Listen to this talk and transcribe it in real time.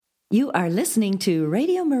You are listening to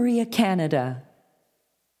Radio Maria Canada.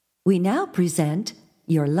 We now present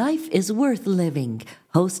Your Life is Worth Living,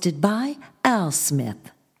 hosted by Al Smith.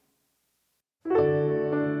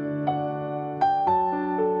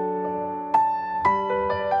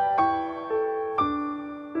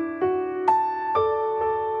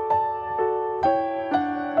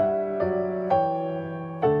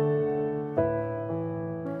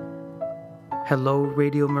 Hello,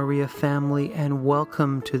 Radio Maria family, and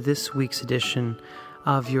welcome to this week's edition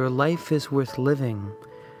of Your Life is Worth Living,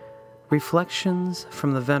 Reflections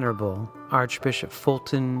from the Venerable Archbishop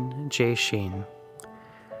Fulton J. Sheen.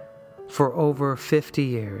 For over 50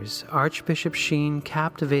 years, Archbishop Sheen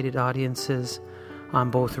captivated audiences on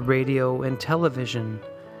both radio and television.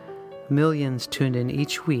 Millions tuned in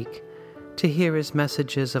each week to hear his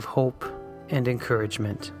messages of hope and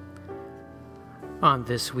encouragement. On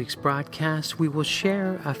this week's broadcast, we will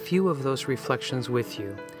share a few of those reflections with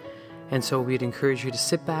you, and so we'd encourage you to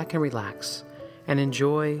sit back and relax and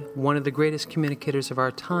enjoy one of the greatest communicators of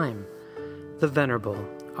our time, the Venerable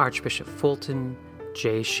Archbishop Fulton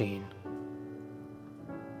J. Sheen.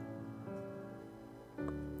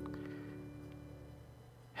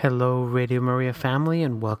 Hello, Radio Maria family,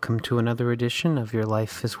 and welcome to another edition of Your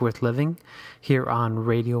Life is Worth Living here on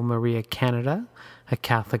Radio Maria Canada, a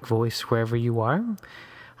Catholic voice wherever you are.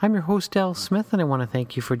 I'm your host, Al Smith, and I want to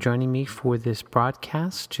thank you for joining me for this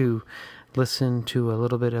broadcast to listen to a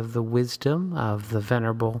little bit of the wisdom of the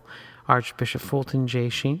Venerable Archbishop Fulton J.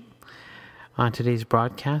 Sheen. On today's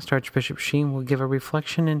broadcast, Archbishop Sheen will give a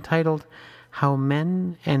reflection entitled, How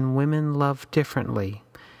Men and Women Love Differently.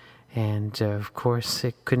 And, of course,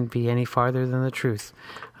 it couldn't be any farther than the truth,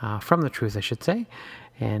 from the truth, I should say.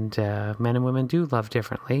 And men and women do love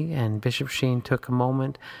differently. And Bishop Sheen took a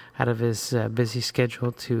moment out of his busy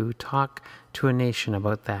schedule to talk to a nation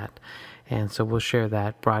about that. And so we'll share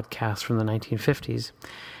that broadcast from the 1950s.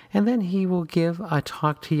 And then he will give a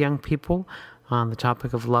talk to young people on the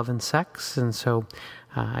topic of love and sex. And so,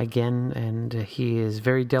 he is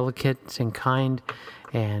very delicate and kind.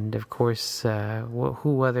 And, of course, who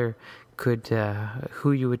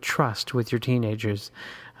you would trust with your teenagers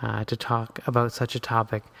to talk about such a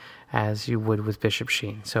topic as you would with Bishop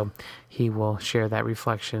Sheen. So he will share that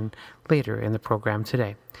reflection later in the program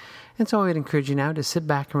today. And so I would encourage you now to sit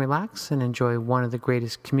back and relax and enjoy one of the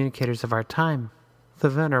greatest communicators of our time, the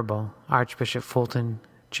Venerable Archbishop Fulton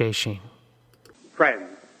J. Sheen. Friends,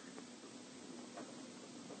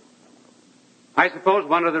 I suppose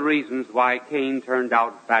one of the reasons why Cain turned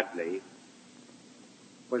out badly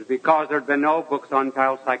was because there had been no books on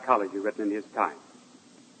child psychology written in his time.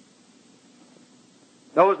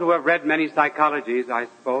 Those who have read many psychologies, I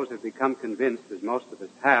suppose, have become convinced, as most of us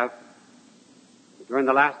have, that during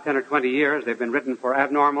the last 10 or 20 years they've been written for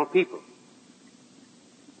abnormal people.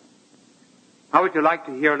 How would you like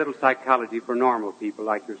to hear a little psychology for normal people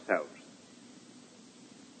like yourselves?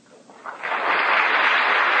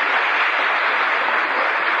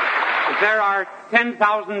 There are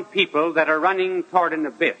 10,000 people that are running toward an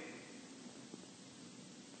abyss.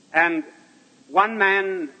 And one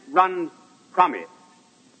man runs from it.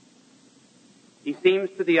 He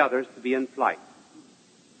seems to the others to be in flight.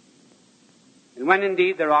 And when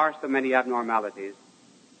indeed there are so many abnormalities,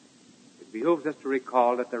 it behooves us to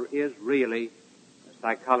recall that there is really a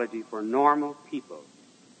psychology for normal people.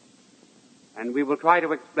 And we will try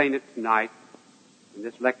to explain it tonight in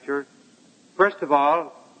this lecture. First of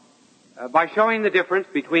all, by showing the difference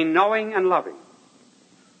between knowing and loving.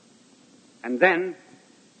 And then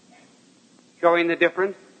showing the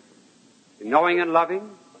difference in knowing and loving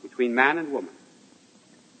between man and woman.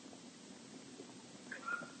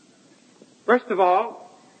 First of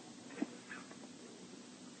all,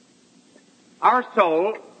 our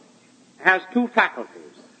soul has two faculties.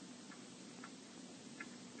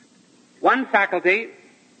 One faculty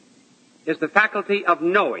is the faculty of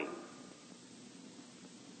knowing.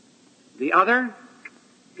 The other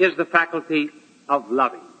is the faculty of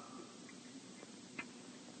loving.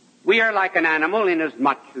 We are like an animal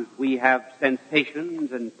inasmuch as we have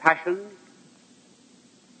sensations and passions,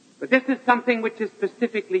 but this is something which is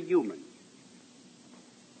specifically human.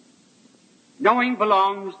 Knowing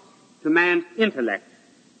belongs to man's intellect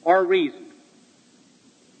or reason.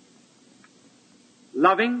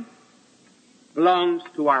 Loving belongs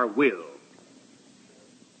to our will.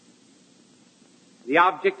 The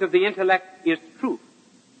object of the intellect is truth.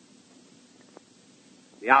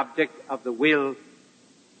 The object of the will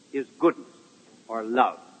is goodness or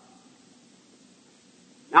love.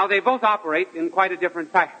 Now they both operate in quite a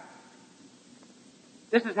different fashion.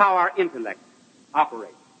 This is how our intellect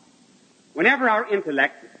operates. Whenever our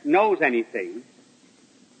intellect knows anything,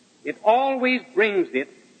 It always brings it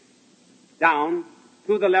down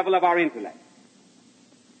to the level of our intellect.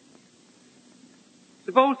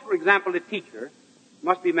 Suppose, for example, a teacher,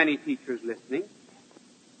 must be many teachers listening,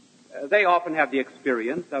 they often have the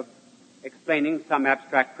experience of explaining some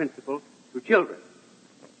abstract principle to children.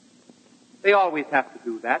 They always have to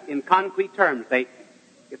do that in concrete terms.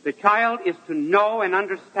 If the child is to know and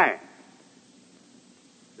understand,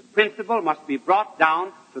 the principle must be brought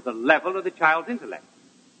down to the level of the child's intellect.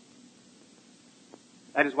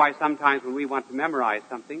 That is why sometimes when we want to memorize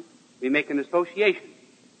something, we make an association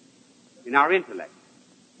in our intellect.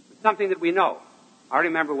 It's something that we know. I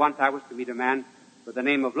remember once I was to meet a man with the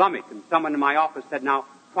name of Lummick, and someone in my office said, now,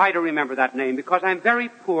 try to remember that name, because I'm very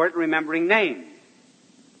poor at remembering names.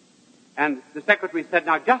 And the secretary said,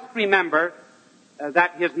 now, just remember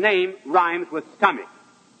that his name rhymes with stomach.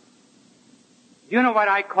 Do you know what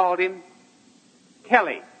I called him?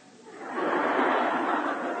 Kelly.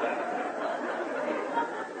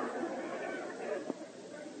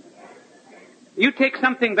 You take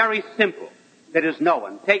something very simple that is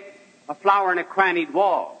known. Take a flower in a crannied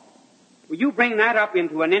wall. Well, you bring that up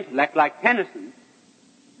into an intellect like Tennyson,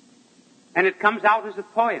 and it comes out as a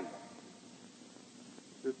poem.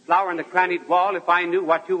 The flower in the crannied wall, if I knew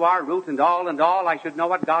what you are, root and all, I should know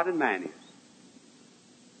what God and man is.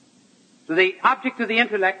 So the object of the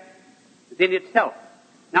intellect is in itself.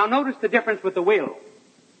 Now notice the difference with the will.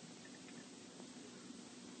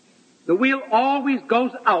 The will always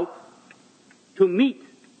goes out to meet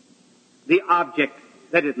the object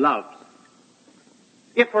that it loves.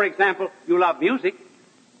 If, for example, you love music,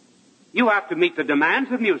 you have to meet the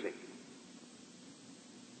demands of music.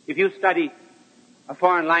 If you study a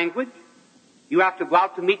foreign language, you have to go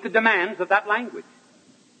out to meet the demands of that language.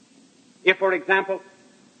 If, for example,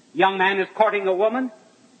 a young man is courting a woman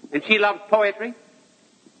and she loves poetry,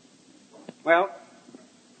 well,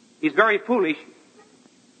 he's very foolish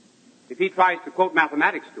if he tries to quote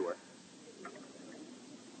mathematics to her.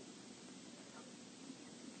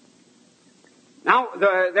 Now,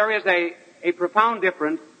 there is a profound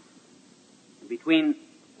difference between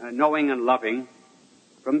knowing and loving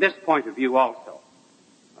from this point of view also.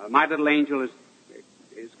 My little angel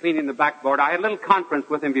is cleaning the backboard. I had a little conference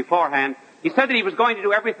with him beforehand. He said that he was going to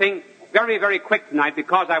do everything very, very quick tonight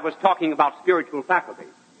because I was talking about spiritual faculties.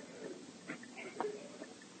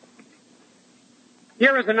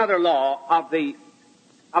 Here is another law of the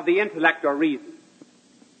intellect or reason.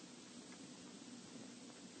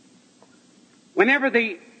 Whenever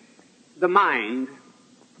the mind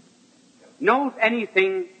knows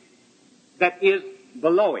anything that is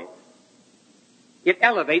below it, it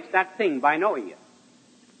elevates that thing by knowing it.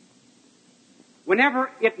 Whenever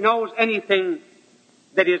it knows anything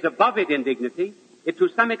that is above it in dignity, it to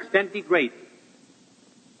some extent degrades it.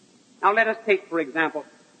 Now let us take, for example,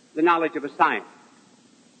 the knowledge of a science.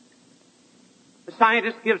 A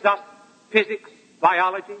scientist gives us physics,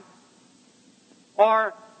 biology,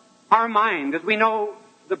 or our mind, as we know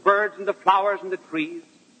the birds and the flowers and the trees,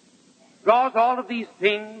 draws all of these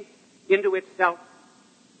things into itself.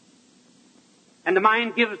 And the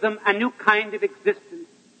mind gives them a new kind of existence,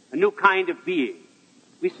 a new kind of being.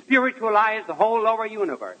 We spiritualize the whole lower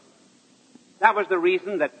universe. That was the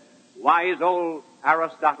reason that wise old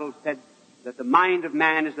Aristotle said that the mind of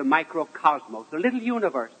man is a microcosmos, a little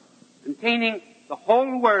universe containing the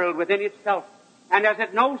whole world within itself. And as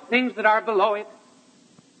it knows things that are below it,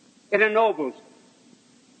 it ennobles.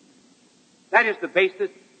 That is the basis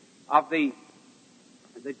of the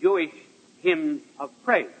Jewish hymns of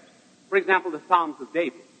praise. For example, the Psalms of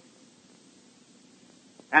David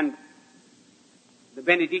and the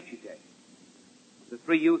Benedicite, the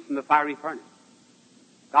three youths in the fiery furnace.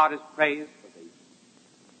 God is praised for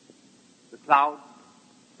the clouds,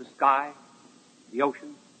 the sky, the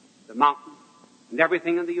oceans, the mountains, and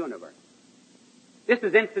everything in the universe. This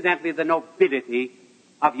is incidentally the nobility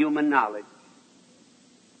of human knowledge.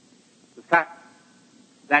 The fact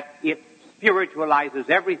that it spiritualizes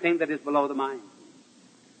everything that is below the mind.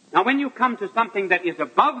 Now when you come to something that is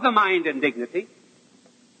above the mind in dignity,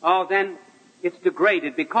 then it's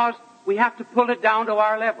degraded because we have to pull it down to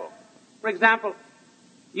our level. For example,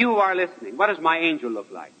 you who are listening, what does my angel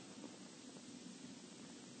look like?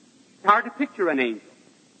 It's hard to picture an angel.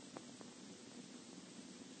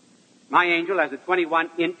 My angel has a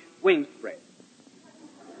 21-inch wing spread.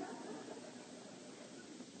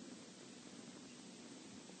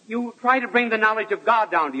 You try to bring the knowledge of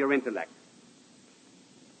God down to your intellect.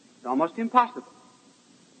 It's almost impossible.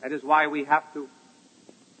 That is why we have to,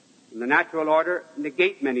 in the natural order,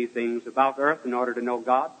 negate many things about earth in order to know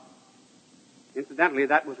God. Incidentally,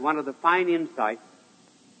 that was one of the fine insights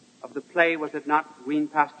of the play, was it not, Green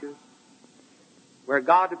Pastures, where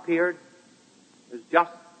God appeared as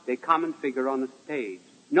just a common figure on the stage.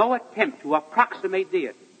 No attempt to approximate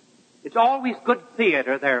deity. It's always good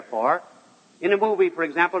theater, therefore, in a movie, for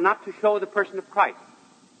example, not to show the person of Christ,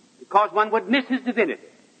 because one would miss his divinity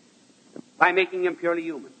by making him purely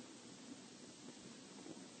human.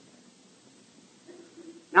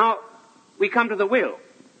 Now, we come to the will.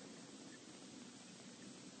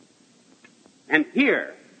 And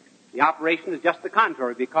here, the operation is just the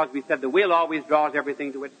contrary, because we said the will always draws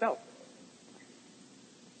everything to itself.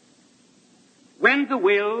 When the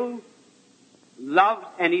will loves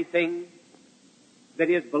anything that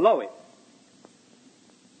is below it,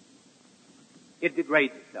 it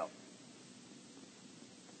degrades itself.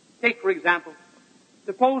 Take, for example,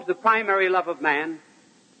 suppose the primary love of man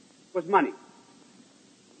was money.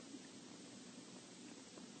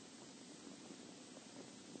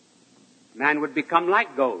 Man would become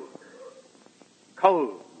like gold,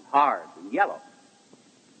 cold, hard, and yellow.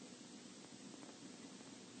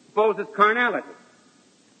 Suppose it's carnality,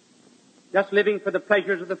 just living for the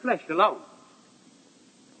pleasures of the flesh alone.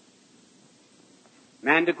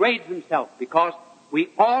 Man degrades himself because we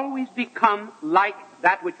always become like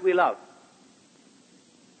that which we love.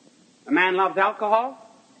 A man loves alcohol,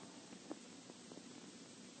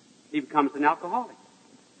 he becomes an alcoholic.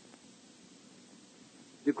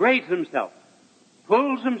 Degrades himself,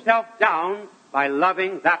 pulls himself down by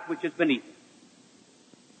loving that which is beneath him.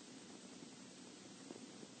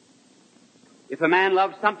 If a man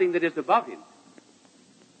loves something that is above him,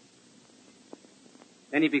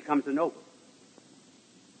 then he becomes a noble.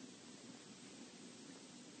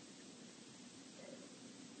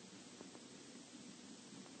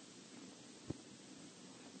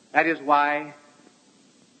 That is why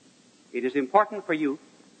it is important for you,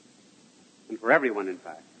 and for everyone, in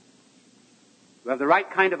fact, to have the right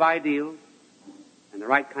kind of ideals and the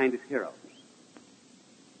right kind of heroes,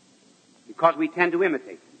 because we tend to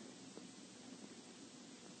imitate them.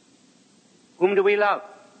 Whom do we love?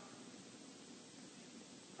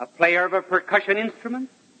 A player of a percussion instrument?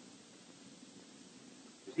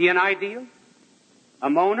 Is he an ideal? A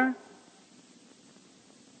moaner?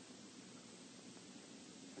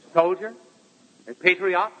 A soldier? A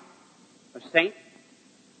patriot? A saint?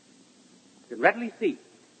 You can readily see,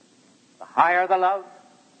 the higher the love,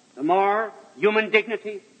 the more human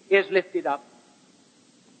dignity is lifted up.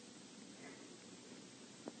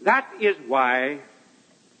 That is why,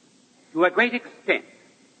 to a great extent,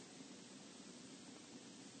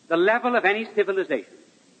 the level of any civilization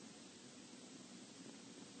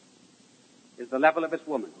is the level of its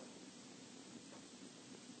womanhood.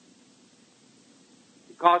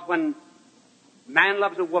 Because when man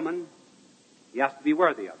loves a woman, he has to be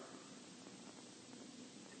worthy of her.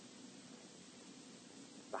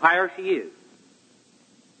 The higher she is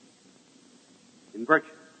in virtue,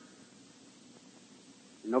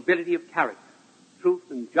 in nobility of character, truth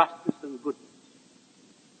and justice and goodness,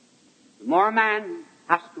 the more a man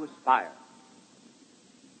has to aspire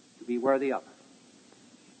to be worthy of her.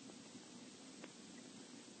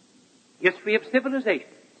 History of civilizations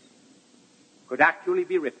could actually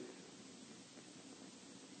be written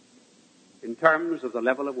in terms of the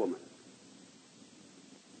level of woman.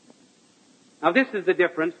 Now, this is the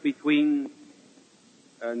difference between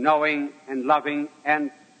knowing and loving,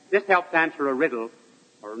 and this helps answer a riddle,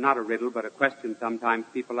 or not a riddle, but a question sometimes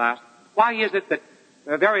people ask. Why is it that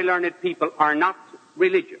very learned people are not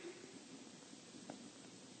religious?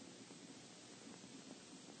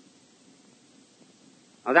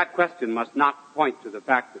 Now, that question must not point to the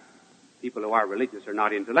fact that people who are religious are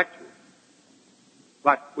not intellectual.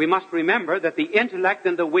 But we must remember that the intellect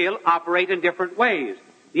and the will operate in different ways.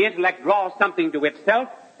 The intellect draws something to itself,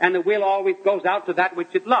 and the will always goes out to that which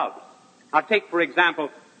it loves. I'll take, for example,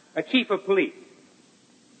 a chief of police.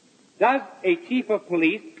 Does a chief of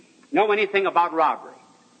police know anything about robbery?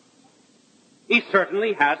 He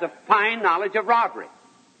certainly has a fine knowledge of robbery.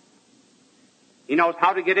 He knows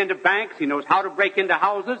how to get into banks. He knows how to break into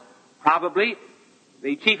houses. Probably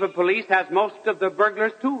the chief of police has most of the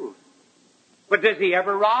burglar's tools. But does he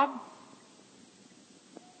ever rob?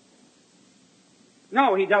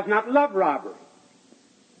 No, he does not love robbery.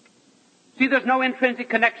 See, there's no intrinsic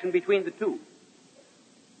connection between the two.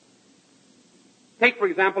 Take, for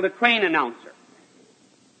example, the train announcer.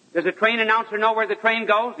 Does a train announcer know where the train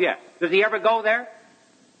goes? Yes. Does he ever go there?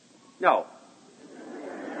 No.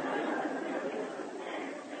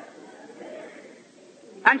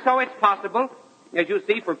 And so it's possible, as you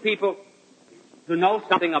see, for people to know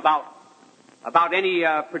something about any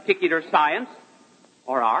particular science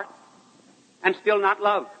or art and still not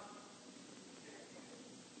love.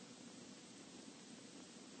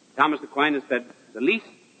 Thomas Aquinas said, the least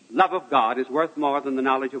love of God is worth more than the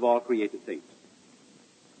knowledge of all created things.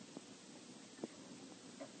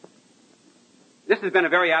 This has been a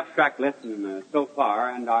very abstract lesson so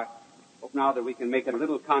far, and I hope now that we can make it a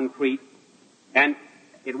little concrete. And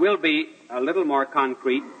it will be a little more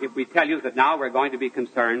concrete if we tell you that now we're going to be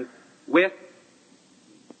concerned with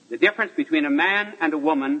the difference between a man and a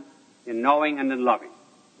woman in knowing and in loving.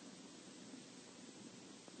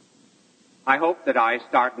 I hope that I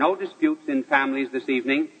start no disputes in families this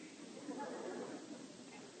evening.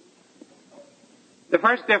 The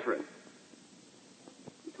first difference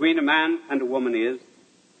between a man and a woman is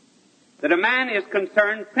that a man is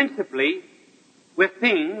concerned principally with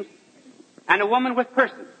things and a woman with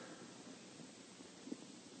persons.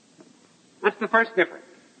 That's the first difference.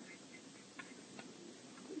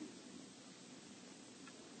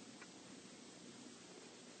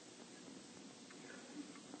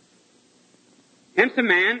 Hence, a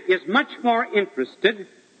man is much more interested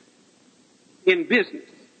in business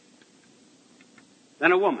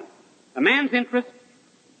than a woman. A man's interest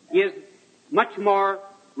is much more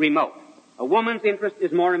remote. A woman's interest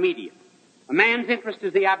is more immediate. A man's interest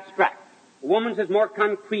is the abstract. A woman's is more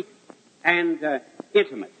concrete and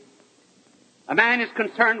intimate. A man is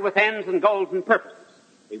concerned with ends and goals and purposes.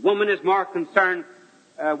 A woman is more concerned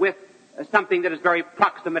with something that is very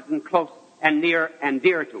proximate and close and near and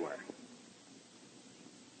dear to her.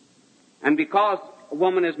 And because a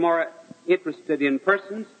woman is more interested in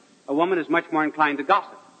persons, a woman is much more inclined to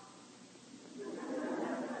gossip.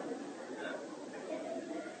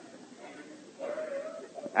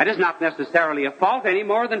 That is not necessarily a fault any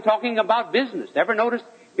more than talking about business. Ever notice,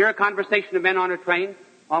 hear a conversation of men on a train?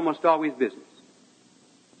 Almost always business.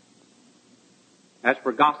 As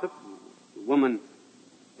for gossip, the woman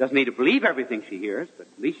doesn't need to believe everything she hears, but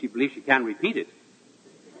at least she believes she can repeat it.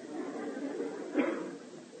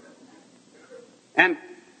 And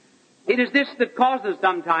it is this that causes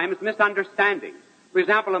sometimes misunderstandings. For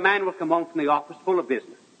example, a man will come home from the office full of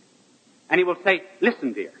business. And he will say,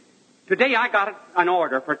 listen, dear, today I got an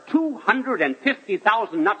order for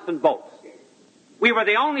 250,000 nuts and bolts. We were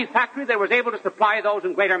the only factory that was able to supply those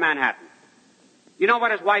in Greater Manhattan. You know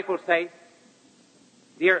what his wife will say?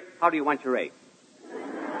 Dear, how do you want your eggs?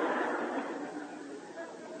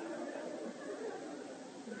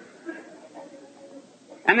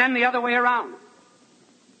 And then the other way around.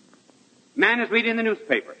 Man is reading the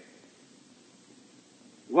newspaper.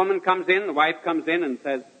 The woman comes in, the wife comes in and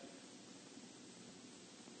says,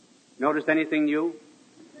 notice anything new?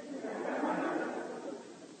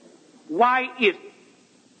 Why is it,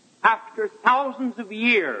 after thousands of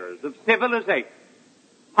years of civilization,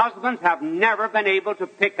 husbands have never been able to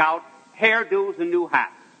pick out hairdos and new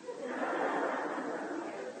hats?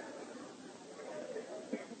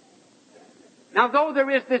 Now, though there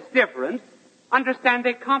is this difference, understand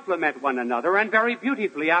they complement one another, and very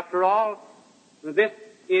beautifully. After all, this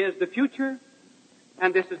is the future,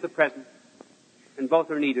 and this is the present, and both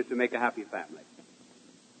are needed to make a happy family.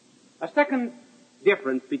 A second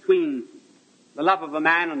difference between the love of a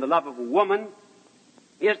man and the love of a woman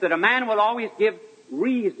is that a man will always give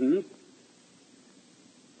reasons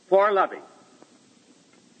for loving.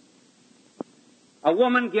 A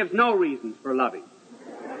woman gives no reasons for loving.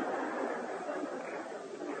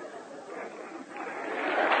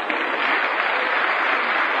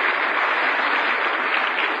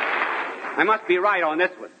 I must be right on this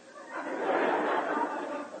one.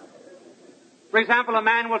 For example, a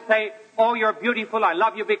man will say, oh, you're beautiful, I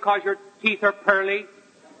love you because your teeth are pearly.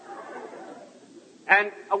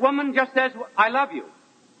 And a woman just says, I love you.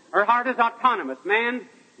 Her heart is autonomous. Man's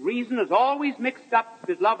reason is always mixed up,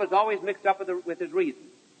 his love is always mixed up with his reason.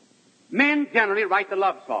 Men generally write the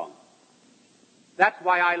love song. That's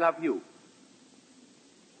why I love you.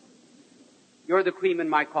 You're the cream in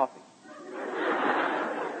my coffee.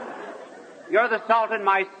 You're the salt in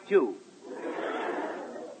my stew.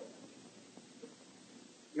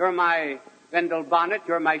 You're my Vendel bonnet.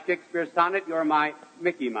 You're my Shakespeare sonnet. You're my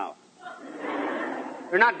Mickey Mouse.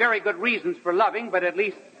 They're not very good reasons for loving, but at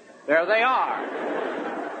least there they are.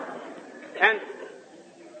 And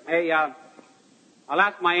I'll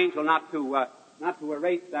ask my angel not to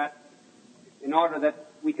erase that in order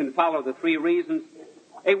that we can follow the three reasons.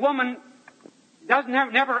 A woman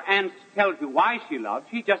never tells you why she loves,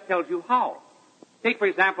 she just tells you how. Take, for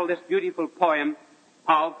example, this beautiful poem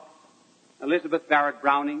of Elizabeth Barrett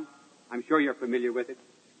Browning. I'm sure you're familiar with it.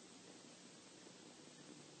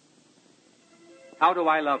 How do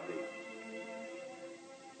I love thee?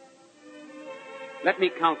 Let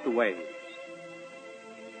me count the ways.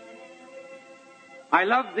 I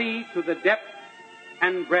love thee to the depth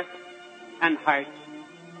and breadth and height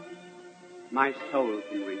my soul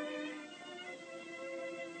can reach,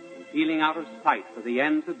 and feeling out of sight for the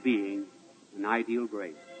ends of being an ideal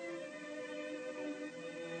grace.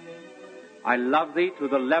 I love thee to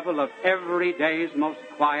the level of every day's most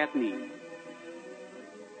quiet need.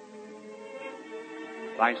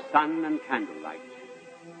 By sun and candlelight.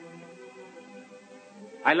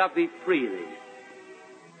 I love thee freely,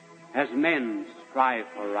 as men strive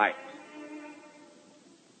for right.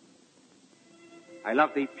 I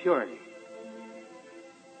love thee purely,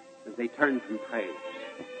 as they turn from praise.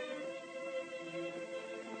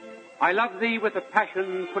 I love thee with a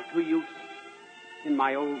passion put to use in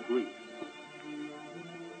my old grief,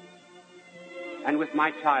 and with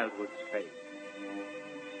my childhood's faith.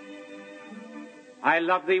 I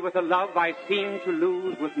love thee with a love I seem to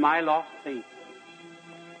lose with my lost saints.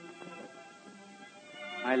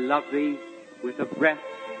 I love thee with a breath,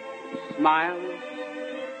 smiles,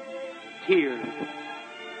 tears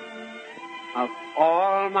of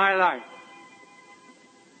all my life.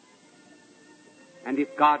 And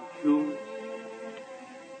if God choose,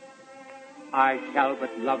 I shall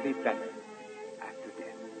but love thee better after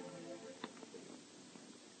death.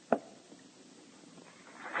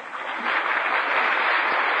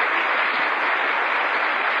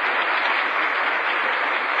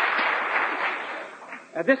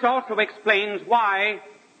 This also explains why,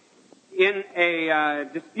 in a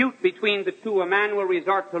dispute between the two, a man will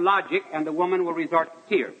resort to logic and the woman will resort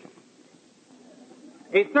to tears.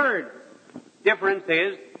 A third difference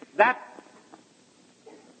is that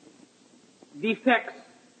defects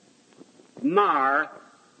mar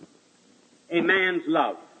a man's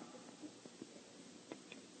love.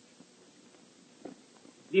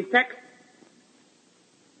 Defects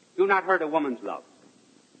do not hurt a woman's love.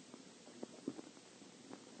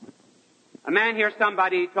 A man hears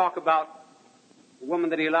somebody talk about a woman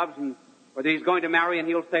that he loves and or that he's going to marry, and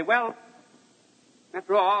he'll say, well,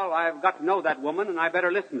 after all, I've got to know that woman, and I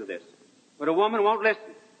better listen to this. But a woman won't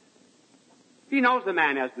listen. She knows the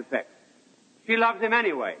man has defects. She loves him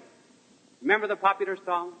anyway. Remember the popular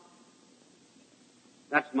song?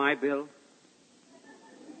 That's my Bill.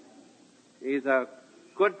 He's a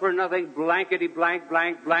good-for-nothing blankety-blank,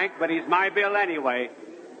 blank, blank, but he's my Bill anyway.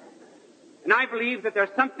 And I believe that there's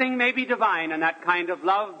something maybe divine in that kind of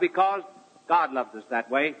love because God loves us that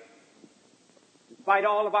way. Despite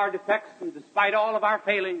all of our defects and despite all of our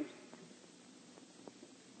failings.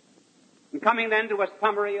 And coming then to a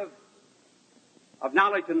summary of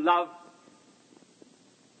knowledge and love.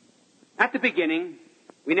 At the beginning,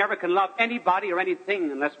 we never can love anybody or anything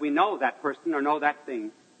unless we know that person or know that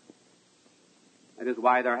thing. That is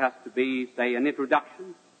why there has to be, say, an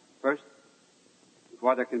introduction first,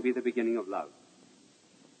 before there can be the beginning of love.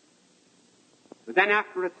 But then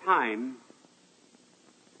after a time,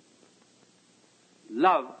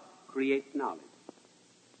 love creates knowledge.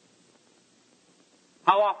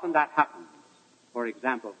 How often that happens, for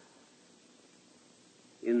example,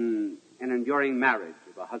 in an enduring marriage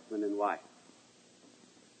of a husband and wife.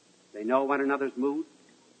 They know one another's moods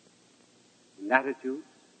and attitudes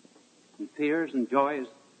and fears and joys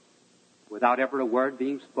without ever a word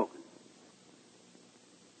being spoken.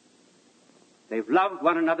 They've loved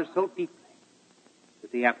one another so deeply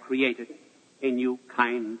that they have created a new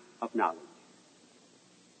kind of knowledge.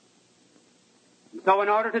 And so in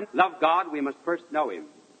order to love God, we must first know Him.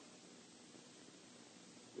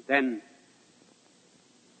 But then,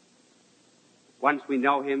 once we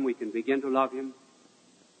know Him, we can begin to love Him.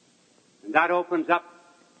 And that opens up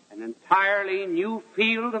an entirely new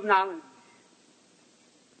field of knowledge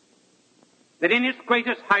that in its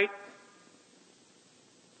greatest height,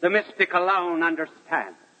 the mystic alone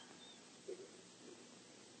understands.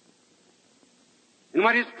 And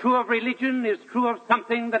what is true of religion is true of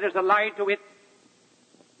something that is allied to it,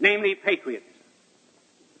 namely patriotism.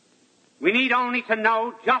 We need only to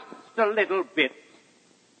know just a little bit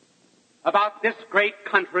about this great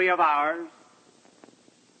country of ours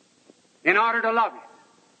in order to love it.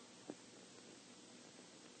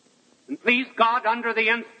 And please God, under the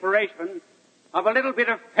inspiration of a little bit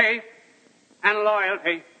of faith and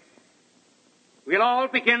loyalty, we'll all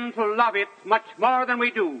begin to love it much more than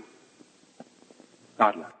we do.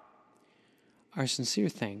 God love. Our sincere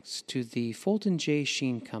thanks to the Fulton J.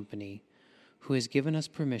 Sheen Company, who has given us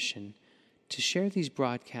permission to share these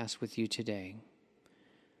broadcasts with you today.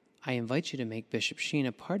 I invite you to make Bishop Sheen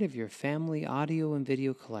a part of your family audio and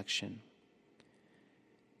video collection.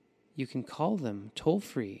 You can call them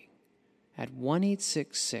toll-free at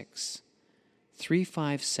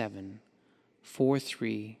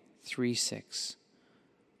 1-866-357-4336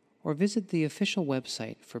 or visit the official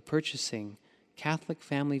website for purchasing Catholic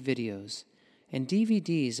family videos and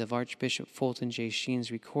DVDs of Archbishop Fulton J. Sheen's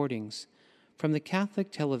recordings from the Catholic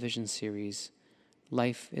television series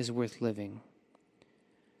Life is Worth Living.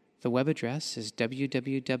 The web address is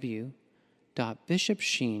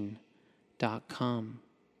www.bishopsheen.com.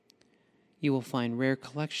 You will find rare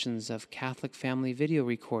collections of Catholic family video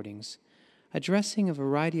recordings addressing a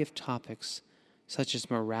variety of topics such as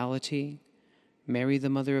morality, Mary the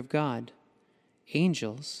Mother of God,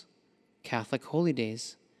 angels, Catholic holy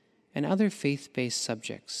days, and other faith-based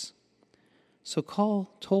subjects. So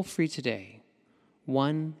call toll-free today,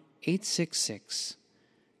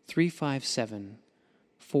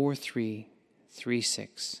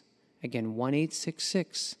 1-866-357-4336. Again,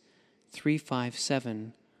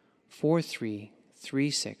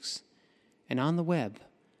 1-866-357-4336. And on the web,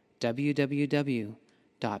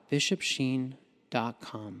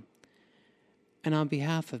 www.bishopsheen.com. And on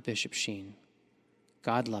behalf of Bishop Sheen,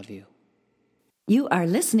 God love you. You are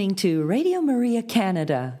listening to Radio Maria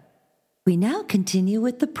Canada. We now continue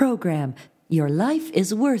with the program, Your Life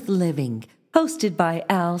is Worth Living, hosted by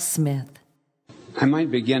Al Smith. I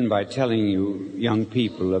might begin by telling you, young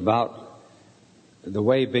people, about the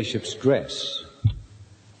way bishops dress.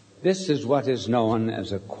 This is what is known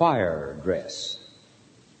as a choir dress.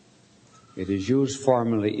 It is used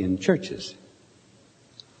formally in churches.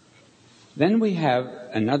 Then we have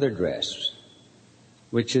another dress,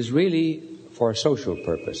 which is really for social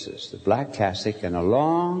purposes, the black cassock and a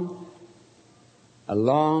long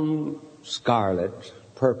scarlet,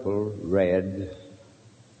 purple, red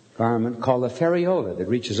garment called a ferriola that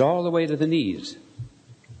reaches all the way to the knees.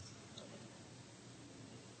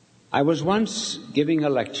 I was once giving a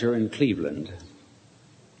lecture in Cleveland,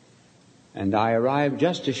 and I arrived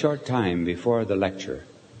just a short time before the lecture,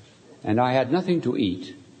 and I had nothing to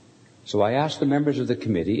eat. So I asked the members of the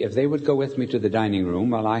committee if they would go with me to the dining room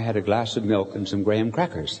while I had a glass of milk and some graham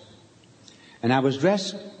crackers. And I was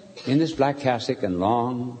dressed in this black cassock and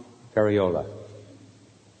long ferriola.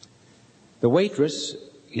 The waitress,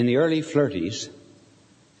 in the early flirties,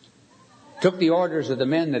 took the orders of the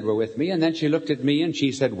men that were with me, and then she looked at me and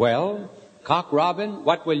she said, "Well, Cock Robin,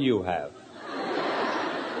 what will you have?"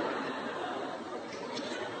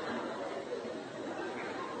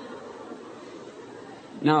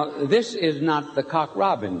 Now, this is not the Cock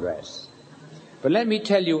Robin dress. But let me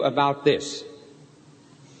tell you about this.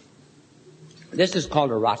 This is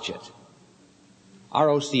called a rochet.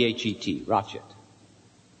 R-O-C-H-E-T, rochet.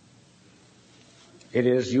 It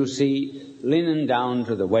is, you see, linen down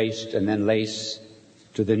to the waist and then lace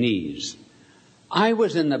to the knees. I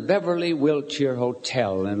was in the Beverly Wilshire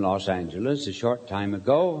Hotel in Los Angeles a short time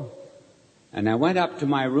ago, and I went up to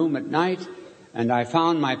my room at night, and I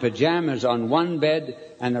found my pajamas on one bed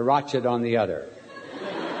and the rochet on the other.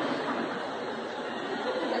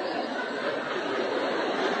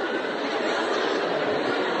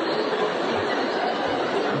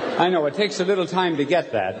 I know it takes a little time to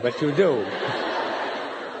get that, but you do.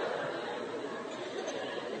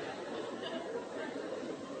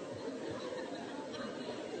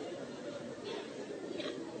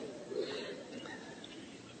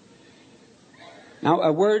 Now,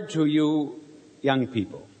 a word to you young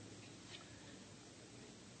people.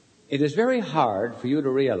 It is very hard for you to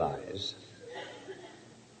realize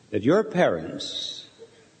that your parents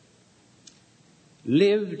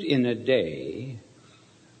lived in a day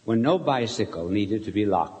when no bicycle needed to be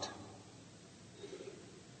locked.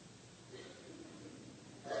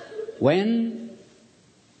 When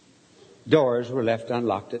doors were left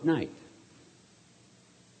unlocked at night.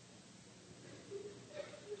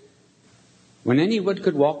 When anyone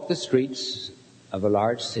could walk the streets of a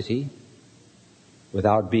large city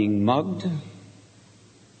without being mugged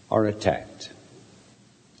or attacked.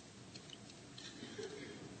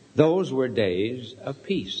 Those were days of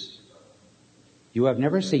peace. You have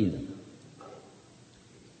never seen them.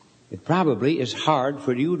 It probably is hard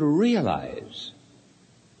for you to realize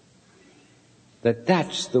that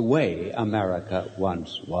that's the way America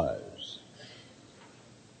once was.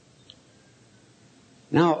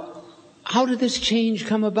 Now, how did this change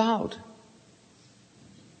come about?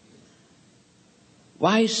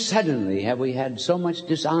 Why suddenly have we had so much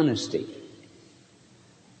dishonesty?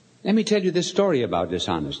 Let me tell you this story about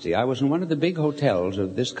dishonesty. I was in one of the big hotels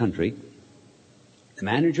of this country. The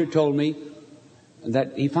manager told me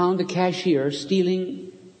that he found the cashier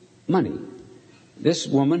stealing money. This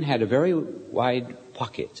woman had a very wide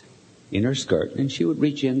pocket in her skirt, and she would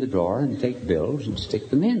reach in the drawer and take bills and stick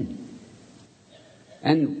them in.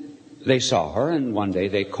 And they saw her, and one day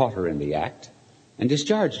they caught her in the act and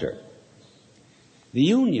discharged her. The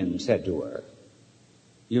union said to her,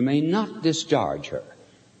 "You may not discharge her."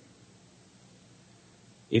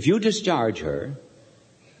 If you discharge her,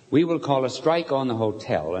 we will call a strike on the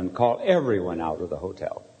hotel and call everyone out of the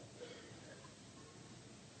hotel.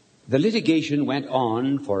 The litigation went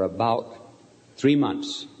on for about 3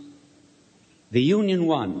 months. The union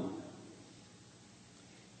won.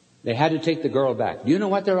 They had to take the girl back. Do you know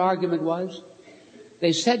what their argument was?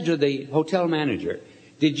 They said to the hotel manager,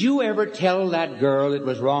 "Did you ever tell that girl it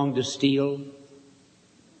was wrong to steal?"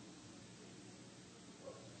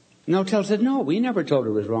 And the hotel said, "No, we never told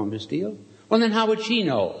her it was wrong to steal." Well, then how would she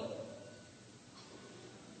know?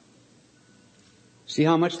 See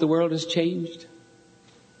how much the world has changed?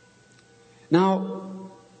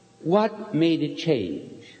 Now, what made it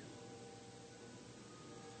change?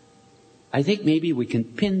 I think maybe we can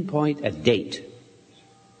pinpoint a date.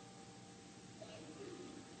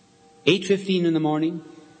 8:15 in the morning,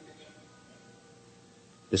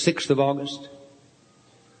 the 6th of August,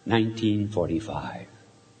 1945.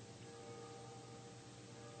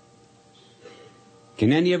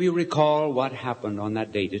 Can any of you recall what happened on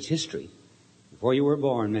that date? It's history. Before you were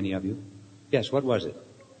born, many of you. Yes, what was it?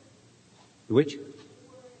 Which?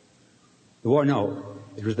 The war? No.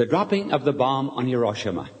 It was the dropping of the bomb on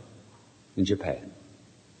Hiroshima in Japan.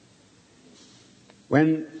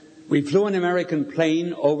 When we flew an American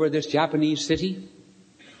plane over this Japanese city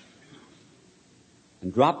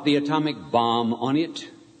and dropped the atomic bomb on it,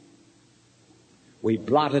 we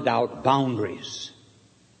blotted out boundaries.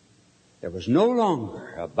 There was no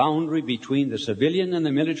longer a boundary between the civilian and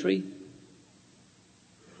the military,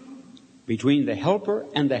 between the helper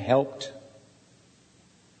and the helped,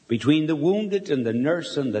 between the wounded and the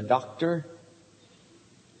nurse and the doctor,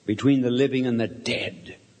 between the living and the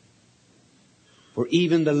dead. For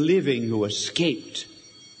even the living who escaped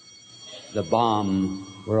the bomb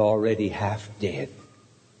were already half dead.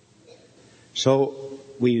 So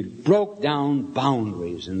we broke down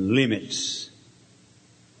boundaries and limits.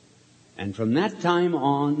 And from that time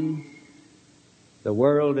on, the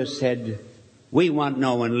world has said, "We want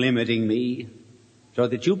no one limiting me." So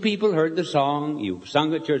that you people heard the song, you've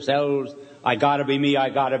sung it yourselves, "I gotta be me,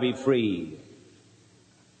 I gotta be free."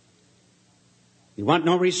 You want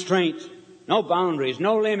no restraint, no boundaries,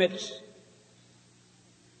 no limits.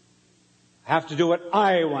 I have to do what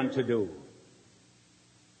I want to do.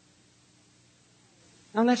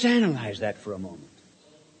 Now let's analyze that for a moment.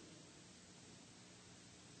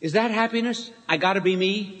 Is that happiness? I gotta be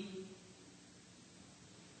me?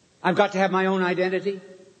 I've got to have my own identity?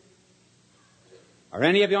 Are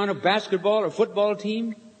any of you on a basketball or football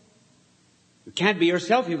team? You can't be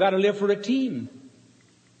yourself, you've got to live for a team.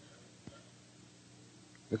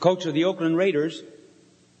 The coach of the Oakland Raiders,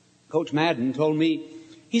 Coach Madden, told me,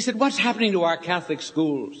 he said, "What's happening to our Catholic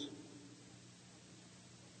schools?"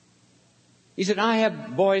 He said, "I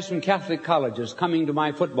have boys from Catholic colleges coming to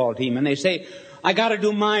my football team and they say, I gotta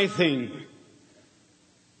do my thing.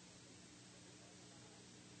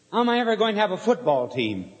 How am I ever going to have a football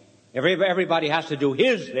team? Everybody has to do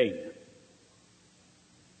his thing.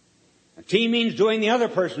 A team means doing the other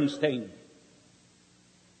person's thing."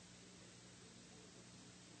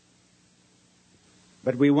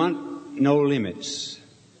 But we want no limits,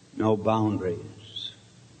 no boundaries.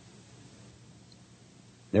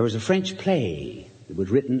 There was a French play that was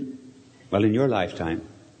written, well, in your lifetime,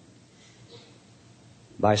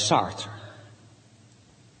 by Sartre,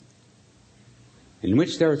 in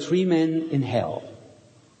which there are 3 men in hell.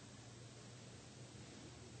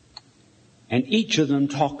 And each of them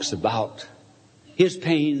talks about his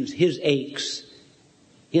pains, his aches,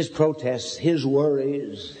 his protests, his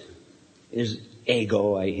worries, his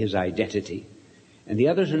ego, his identity. And the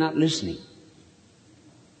others are not listening.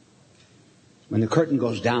 When the curtain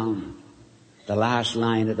goes down, the last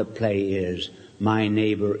line of the play is, "My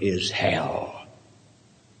neighbor is hell."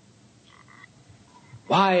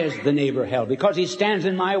 Why is the neighbor hell? Because he stands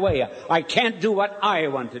in my way. I can't do what I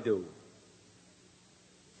want to do.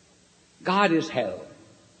 God is hell.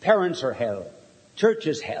 Parents are hell. Church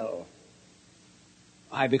is hell.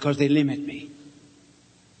 Why? Because they limit me.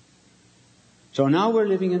 So now we're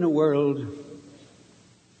living in a world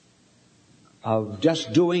of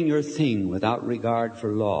just doing your thing without regard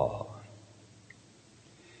for law.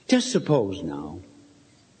 Just suppose now,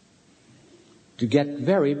 to get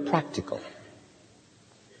very practical,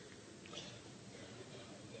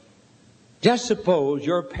 just suppose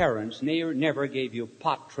your parents never gave you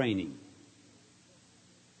pot training.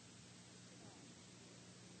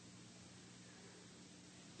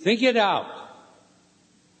 Think it out.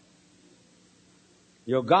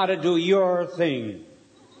 You gotta do your thing.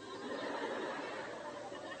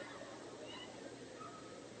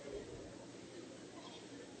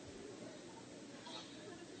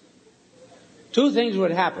 Two things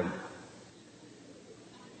would happen.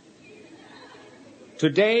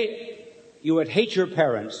 Today, you would hate your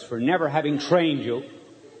parents for never having trained you.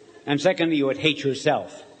 And secondly, you would hate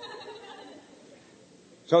yourself.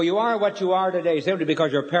 So you are what you are today simply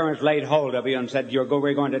because your parents laid hold of you and said,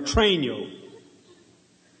 we're going to train you.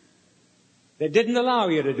 They didn't allow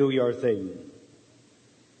you to do your thing.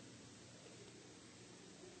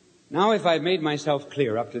 Now, if I've made myself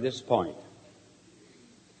clear up to this point,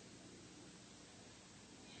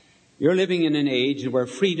 you're living in an age where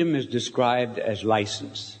freedom is described as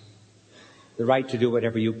license, the right to do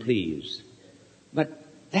whatever you please. But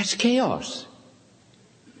that's chaos.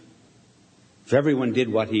 If everyone did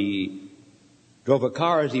what he drove a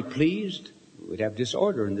car as he pleased, we'd have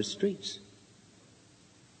disorder in the streets.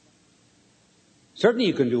 Certainly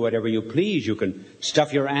you can do whatever you please. You can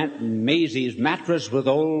stuff your Aunt Maisie's mattress with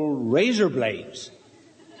old razor blades.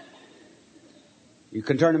 You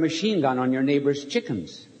can turn a machine gun on your neighbor's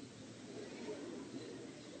chickens.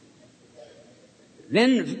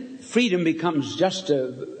 Then freedom becomes just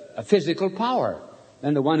a physical power.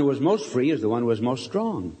 Then the one who is most free is the one who is most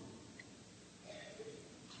strong.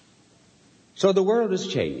 So the world has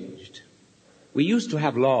changed. We used to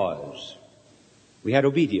have laws. We had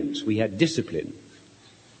obedience. We had discipline.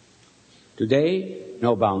 Today,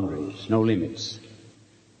 no boundaries, no limits.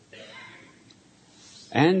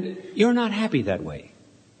 And you're not happy that way.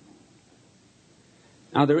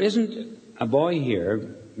 Now, there isn't a boy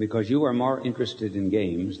here, because you are more interested in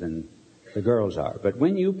games than the girls are. But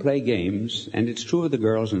when you play games, and it's true of the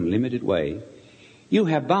girls in a limited way, you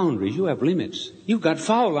have boundaries, you have limits. You've got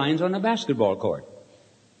foul lines on a basketball court.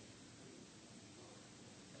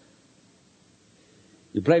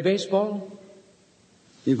 You play baseball,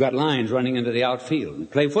 you've got lines running into the outfield. You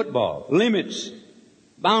play football, limits,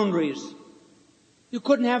 boundaries. You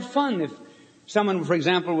couldn't have fun if someone, for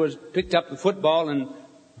example, picked up the football and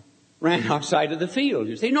ran outside of the field.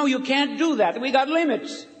 You say, no, you can't do that. We got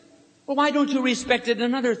limits. Well, why don't you respect it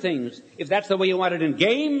in other things? If that's the way you want it in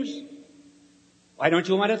games, why don't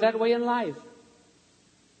you want it that way in life?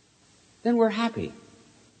 Then we're happy.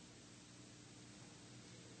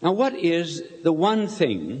 Now, what is the one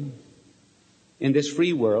thing in this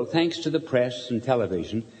free world, thanks to the press and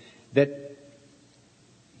television, that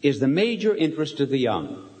is the major interest of the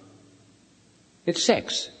young? It's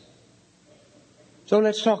sex. So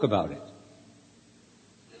let's talk about it.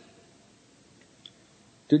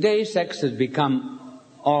 Today, sex has become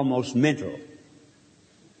almost mental.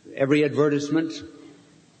 Every advertisement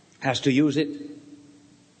has to use it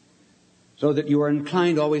so that you are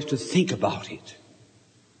inclined always to think about it.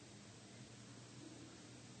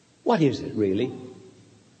 What is it really?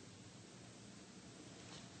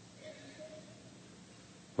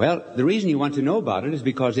 Well, the reason you want to know about it is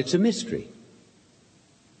because it's a mystery.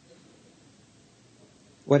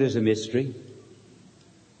 What is a mystery?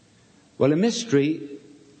 Well, a mystery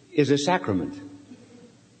is a sacrament.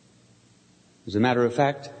 As a matter of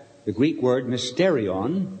fact, the Greek word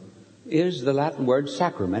mysterion is the Latin word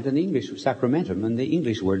sacrament and the English sacramentum and the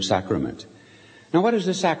English word sacrament. Now, what is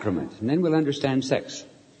a sacrament? And then we'll understand sex.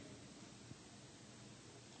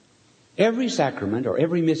 Every sacrament or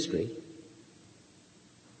every mystery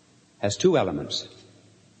has two elements.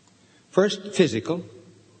 First, physical.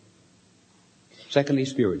 Secondly,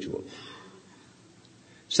 spiritual.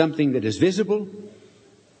 Something that is visible,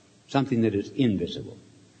 something that is invisible.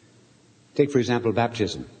 Take, for example,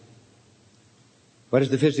 baptism. What is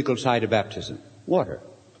the physical side of baptism? Water.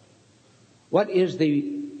 What is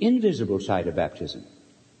the invisible side of baptism?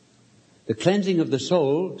 The cleansing of the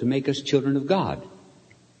soul to make us children of God.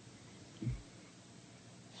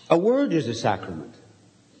 A word is a sacrament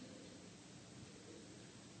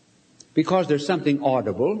because there's something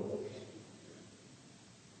audible,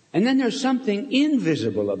 and then there's something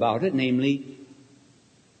invisible about it, namely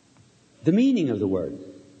the meaning of the word.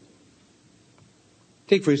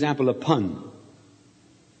 Take, for example, a pun.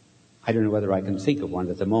 I don't know whether I can think of one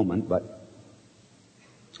at the moment, but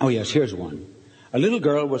oh yes, here's one. A little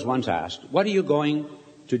girl was once asked, what are you going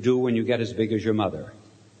to do when you get as big as your mother?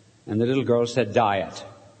 And the little girl said, diet.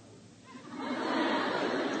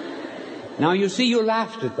 Now, you see, you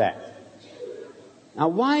laughed at that. Now,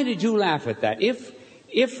 why did you laugh at that?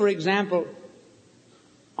 If, for example,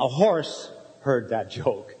 a horse heard that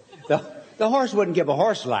joke, the horse wouldn't give a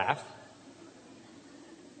horse laugh.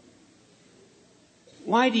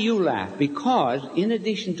 Why do you laugh? Because in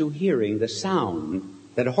addition to hearing the sound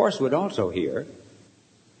that a horse would also hear,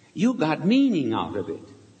 you got meaning out of it.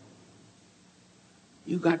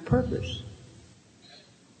 You got purpose.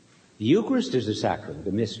 The Eucharist is a sacrament,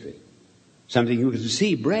 a mystery. Something you can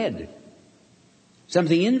see, bread.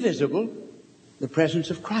 Something invisible, the presence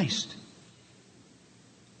of Christ.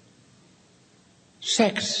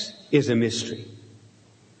 Sex is a mystery.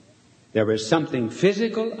 There is something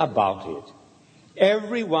physical about it.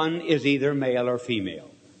 Everyone is either male or female.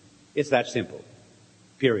 It's that simple.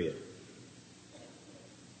 Period.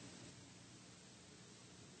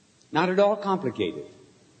 Not at all complicated.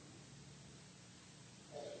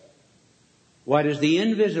 What is the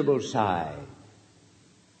invisible side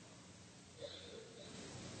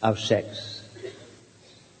of sex?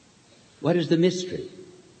 What is the mystery?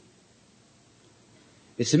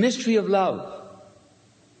 It's a mystery of love.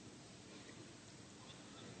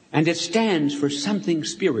 And it stands for something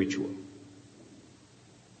spiritual.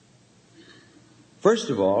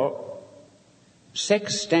 First of all,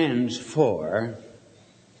 sex stands for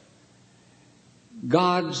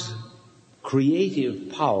God's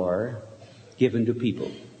creative power given to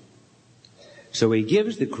people. So He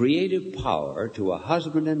gives the creative power to a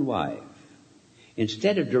husband and wife.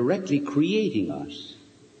 Instead of directly creating us,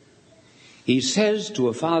 He says to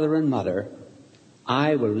a father and mother,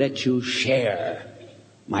 I will let you share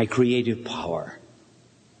my creative power.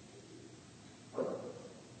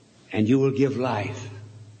 And you will give life.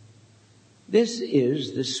 This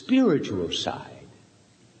is the spiritual side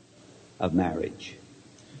of marriage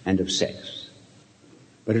and of sex.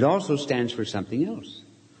 But it also stands for something else.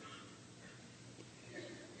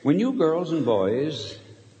 When you girls and boys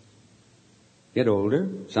get older,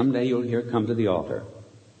 someday you'll hear come to the altar.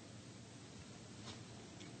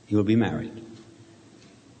 You'll be married.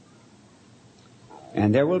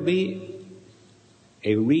 And there will be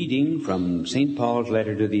a reading from St. Paul's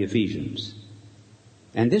letter to the Ephesians.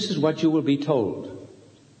 And this is what you will be told.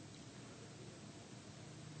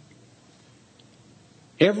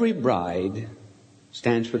 Every bride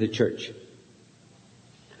stands for the church.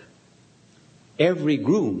 Every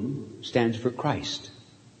groom stands for Christ.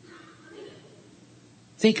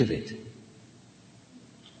 Think of it.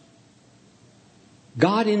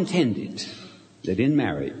 God intended that in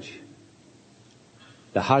marriage,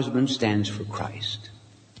 the husband stands for Christ.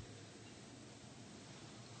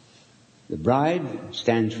 The bride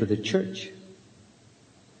stands for the church.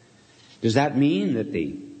 Does that mean that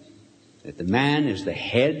the man is the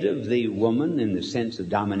head of the woman in the sense of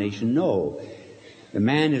domination? No. The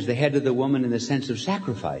man is the head of the woman in the sense of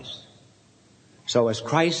sacrifice. So as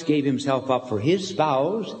Christ gave Himself up for His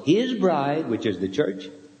spouse, His bride, which is the church,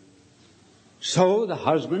 so the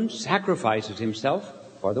husband sacrifices himself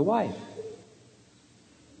for the wife.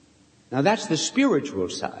 Now that's the spiritual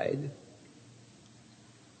side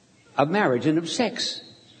of marriage and of sex.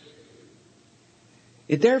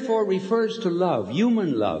 It therefore refers to love,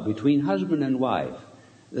 human love between husband and wife,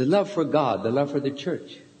 the love for God, the love for the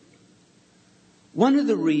church. One of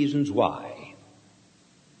the reasons why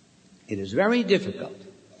it is very difficult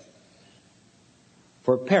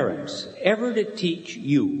for parents ever to teach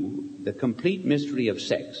you the complete mystery of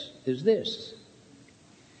sex is this.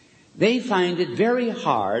 They find it very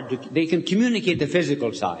hard they can communicate the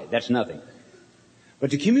physical side, that's nothing.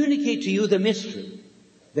 But to communicate to you the mystery,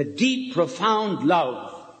 the deep, profound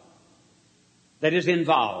love that is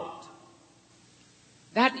involved,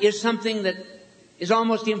 that is something that is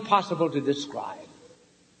almost impossible to describe.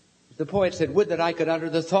 The poet said, would that I could utter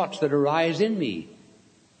the thoughts that arise in me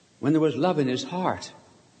when there was love in his heart.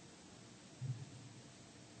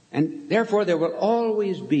 And therefore there will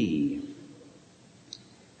always be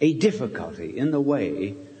a difficulty in the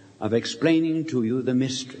way of explaining to you the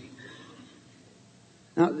mystery.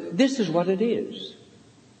 Now, this is what it is.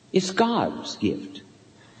 It's God's gift,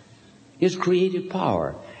 His creative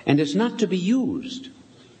power, and it's not to be used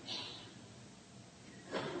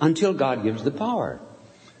until God gives the power.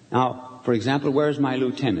 Now, for example, where's my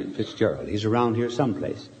Lieutenant Fitzgerald? He's around here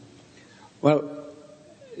someplace. Well,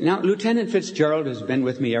 now, Lieutenant Fitzgerald has been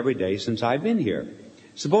with me every day since I've been here.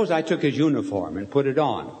 Suppose I took his uniform and put it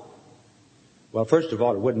on. Well, first of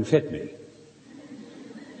all, it wouldn't fit me.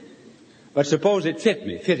 But suppose it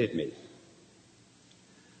fitted me.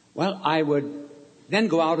 Well, I would then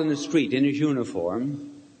go out in the street in his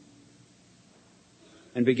uniform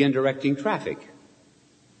and begin directing traffic.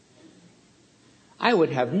 I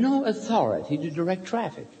would have no authority to direct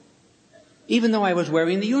traffic, even though I was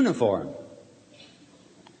wearing the uniform.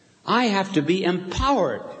 I have to be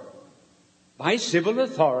empowered by civil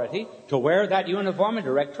authority to wear that uniform and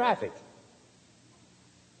direct traffic.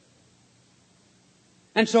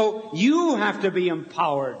 And so you have to be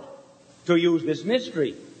empowered to use this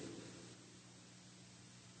mystery.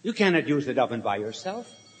 You cannot use it up and by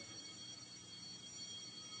yourself.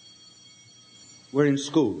 We're in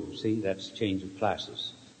school, see, that's change of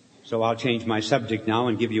classes. So I'll change my subject now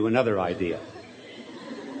and give you another idea.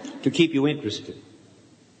 to keep you interested.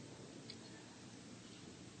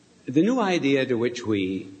 The new idea to which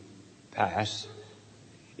we pass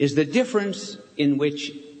is the difference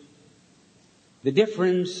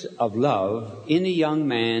of love in a young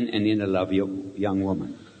man and in a young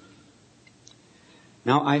woman.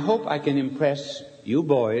 Now, I hope I can impress you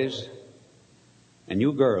boys and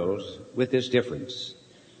you girls with this difference.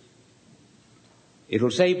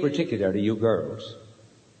 It'll say particularly to you girls,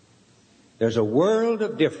 there's a world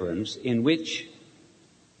of difference in which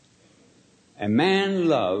a man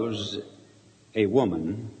loves a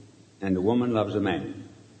woman and a woman loves a man.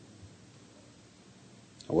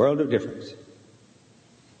 A world of difference.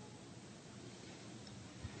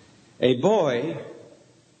 A boy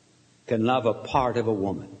can love a part of a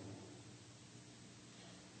woman.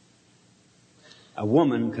 A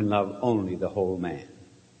woman can love only the whole man.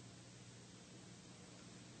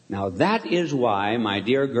 Now that is why, my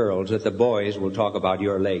dear girls, that the boys will talk about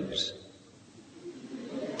your legs.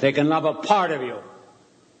 They can love a part of you.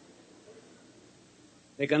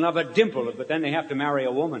 They can love a dimple, but then they have to marry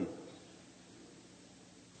a woman.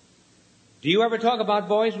 Do you ever talk about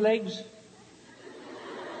boys' legs?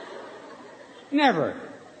 Never.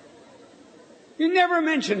 You never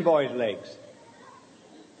mention boys' legs.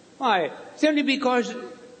 Why? Simply because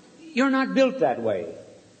you're not built that way.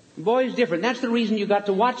 Boys different. That's the reason you got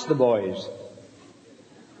to watch the boys.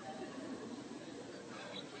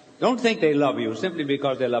 Don't think they love you simply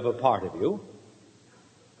because they love a part of you.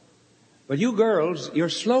 But you girls, you're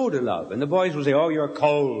slow to love. And the boys will say, oh, you're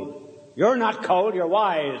cold. You're not cold, you're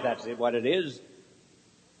wise. That's what it is.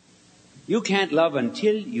 You can't love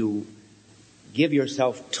until you give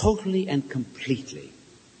yourself totally and completely.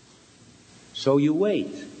 So you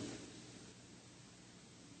wait.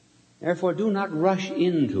 Therefore, do not rush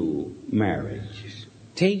into marriage.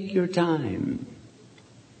 Take your time.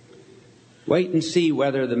 Wait and see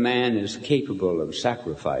whether the man is capable of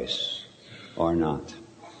sacrifice or not.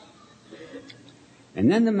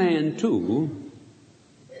 And then the man, too,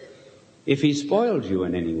 if he spoils you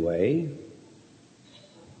in any way,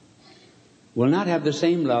 will not have the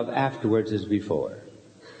same love afterwards as before.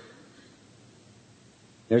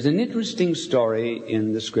 There's an interesting story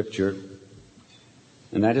in the Scripture,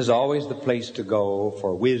 and that is always the place to go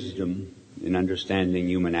for wisdom in understanding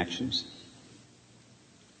human actions.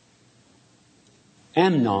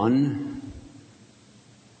 Amnon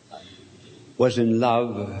was in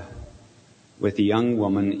love with a young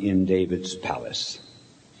woman in David's palace,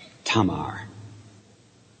 Tamar.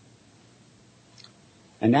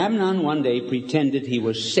 And Amnon one day pretended he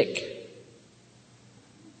was sick.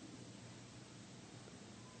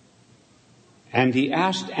 And he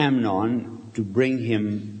asked Amnon to bring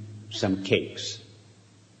him some cakes.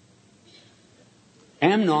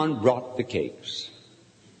 Amnon brought the cakes.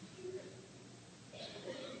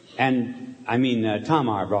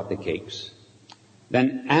 Tamar brought the cakes.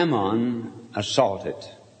 Then Ammon assaulted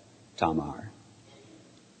Tamar.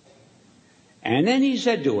 And then he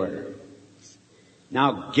said to her,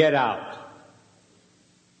 now get out.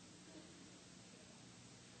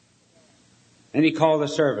 Then he called the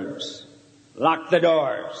servants. Lock the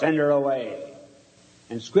door. Send her away.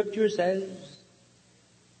 And Scripture says,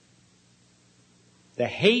 the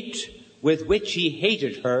hate with which he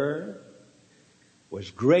hated her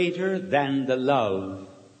was greater than the love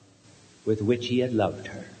with which he had loved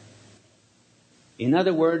her. In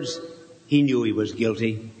other words, he knew he was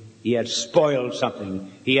guilty. He had spoiled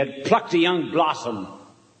something. He had plucked a young blossom.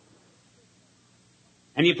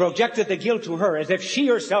 And he projected the guilt to her as if she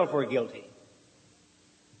herself were guilty.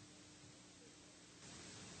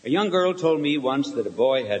 A young girl told me once that a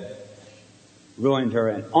boy had ruined her,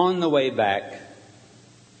 and on the way back,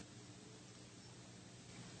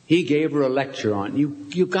 he gave her a lecture on,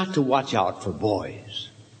 you got to watch out for boys.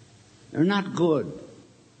 They're not good.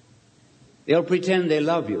 They'll pretend they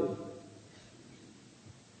love you.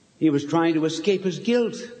 He was trying to escape his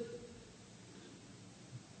guilt.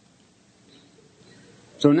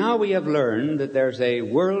 So now we have learned that there's a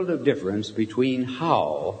world of difference between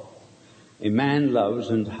how a man loves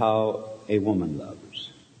and how a woman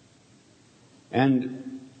loves.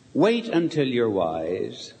 And wait until you're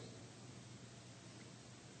wise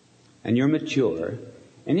and you're mature.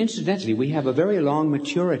 And incidentally, we have a very long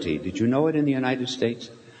maturity. Did you know it in the United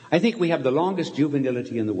States? I think we have the longest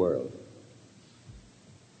juvenility in the world.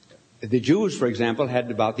 The Jews, for example, had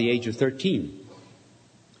about the age of 13.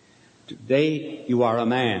 Today, you are a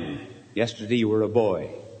man. Yesterday, you were a boy.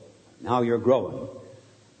 Now you're growing.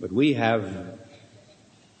 But we have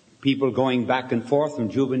people going back and forth from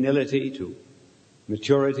juvenility to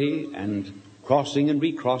maturity and crossing and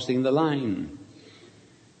recrossing the line.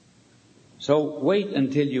 So wait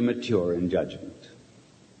until you mature in judgment.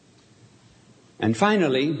 And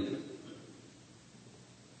finally,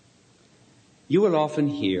 you will often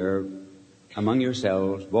hear among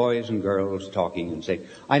yourselves, boys and girls talking and say,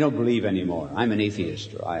 I don't believe anymore. I'm an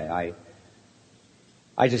atheist. Or I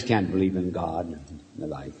just can't believe in God and the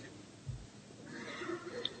like.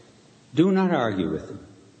 Do not argue with them.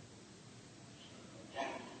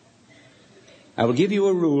 I will give you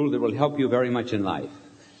a rule that will help you very much in life.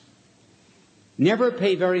 Never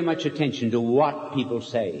pay very much attention to what people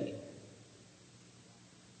say.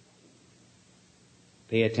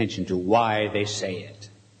 Pay attention to why they say it.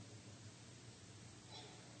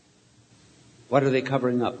 What are they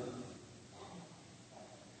covering up?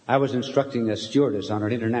 I was instructing a stewardess on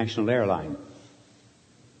an international airline.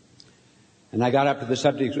 And I got up to the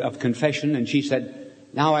subject of confession, and she said,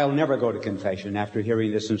 now I'll never go to confession after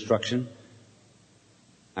hearing this instruction.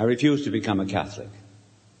 I refuse to become a Catholic.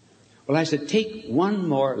 Well, I said, take one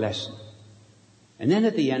more lesson. And then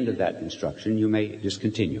at the end of that instruction, you may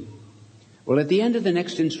discontinue. Well, at the end of the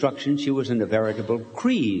next instruction, she was in a veritable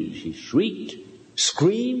creed. She shrieked,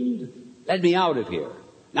 screamed, let me out of here.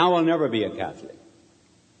 Now I'll never be a Catholic.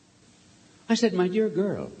 I said, my dear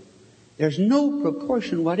girl, there's no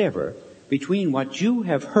proportion whatever between what you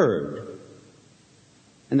have heard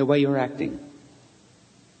and the way you're acting.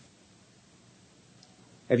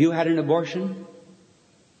 Have you had an abortion?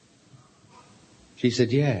 She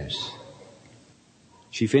said, yes.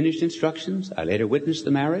 She finished instructions. I later witnessed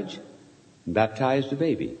the marriage and baptized the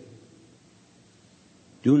baby.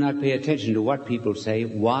 Do not pay attention to what people say.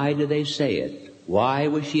 Why do they say it? Why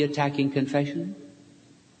was she attacking confession?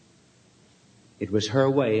 It was her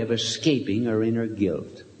way of escaping her inner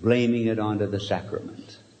guilt, blaming it onto the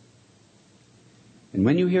sacrament. And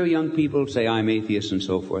when you hear young people say, I'm atheist and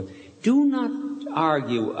so forth, do not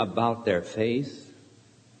argue about their faith.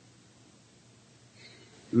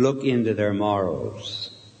 Look into their morals.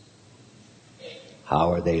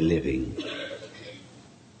 How are they living?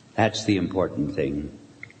 That's the important thing.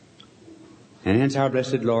 And hence our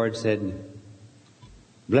blessed Lord said,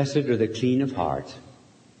 blessed are the clean of heart,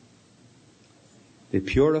 the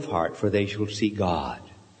pure of heart, for they shall see God.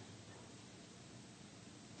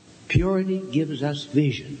 Purity gives us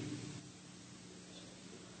vision.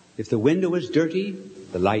 If the window is dirty,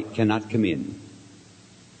 the light cannot come in.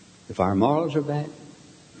 If our morals are bad,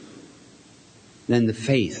 then the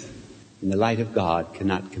faith in the light of God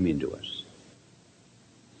cannot come into us.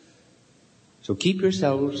 So keep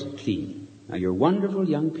yourselves clean. Now, you're wonderful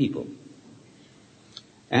young people.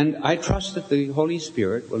 And I trust that the Holy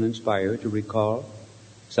Spirit will inspire you to recall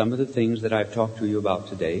some of the things that I've talked to you about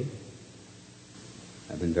today.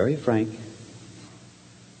 I've been very frank.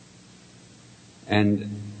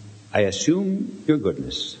 And I assume your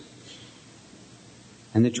goodness.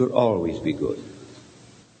 And that you'll always be good.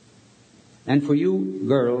 And for you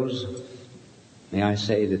girls, may I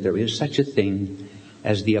say that there is such a thing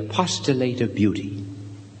as the apostolate of beauty.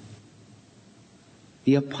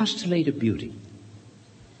 The apostolate of beauty.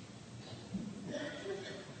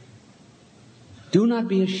 Do not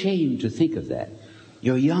be ashamed to think of that.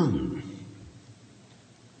 You're young,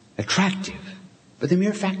 attractive, but the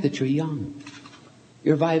mere fact that you're young,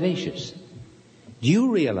 you're vivacious. Do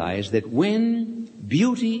you realize that when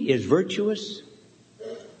beauty is virtuous,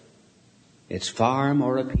 it's far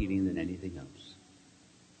more appealing than anything else?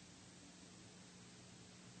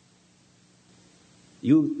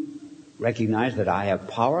 You recognize that I have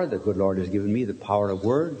power. The good Lord has given me the power of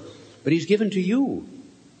word. But He's given to you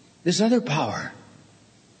this other power.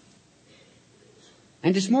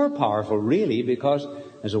 And it's more powerful, really, because,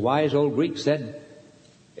 as a wise old Greek said,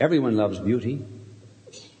 everyone loves beauty.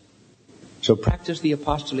 So practice the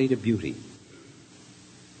apostolate of beauty.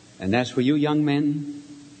 And as for you young men,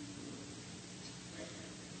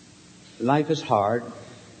 life is hard.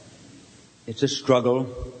 It's a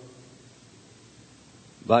struggle.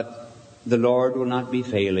 But the Lord will not be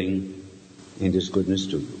failing in His goodness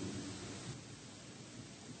to you.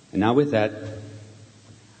 And now with that,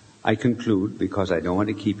 I conclude, because I don't want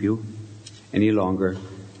to keep you any longer.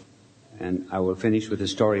 And I will finish with a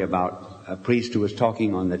story about a priest who was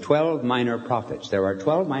talking on the 12 minor prophets. There are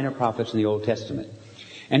 12 minor prophets in the Old Testament.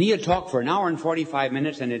 And he had talked for an hour and 45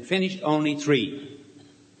 minutes and had finished only 3.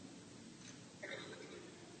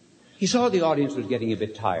 He saw the audience was getting a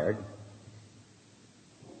bit tired.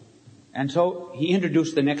 And so he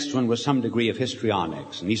introduced the next one with some degree of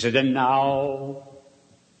histrionics. And he said, and now,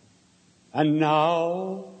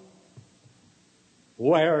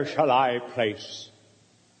 where shall I place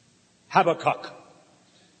Habakkuk?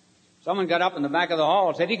 Someone got up in the back of the hall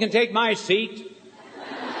and said, he can take my seat.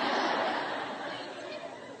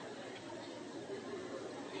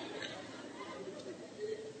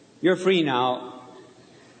 You're free now.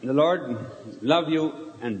 The Lord love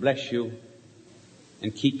you and bless you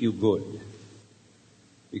and keep you good,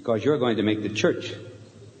 because you're going to make the church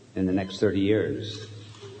in the next 30 years.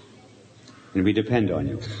 And we depend on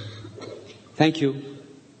you. Thank you,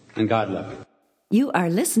 and God love you. You are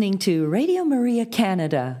listening to Radio Maria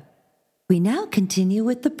Canada. We now continue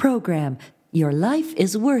with the program, Your Life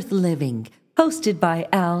is Worth Living, hosted by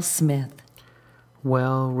Al Smith.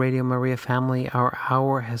 Well, Radio Maria family, our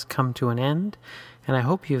hour has come to an end, and I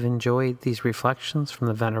hope you've enjoyed these reflections from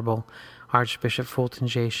the Venerable Archbishop Fulton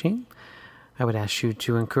J. Sheen. I would ask you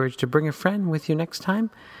to encourage to bring a friend with you next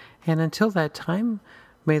time, and until that time,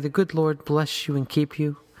 may the good Lord bless you and keep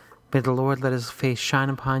you. May the Lord let his face shine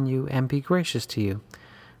upon you and be gracious to you.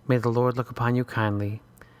 May the Lord look upon you kindly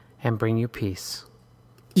and bring you peace.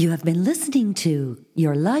 You have been listening to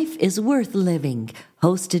Your Life is Worth Living,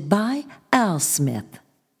 hosted by Al Smith,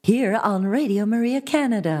 here on Radio Maria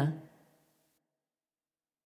Canada.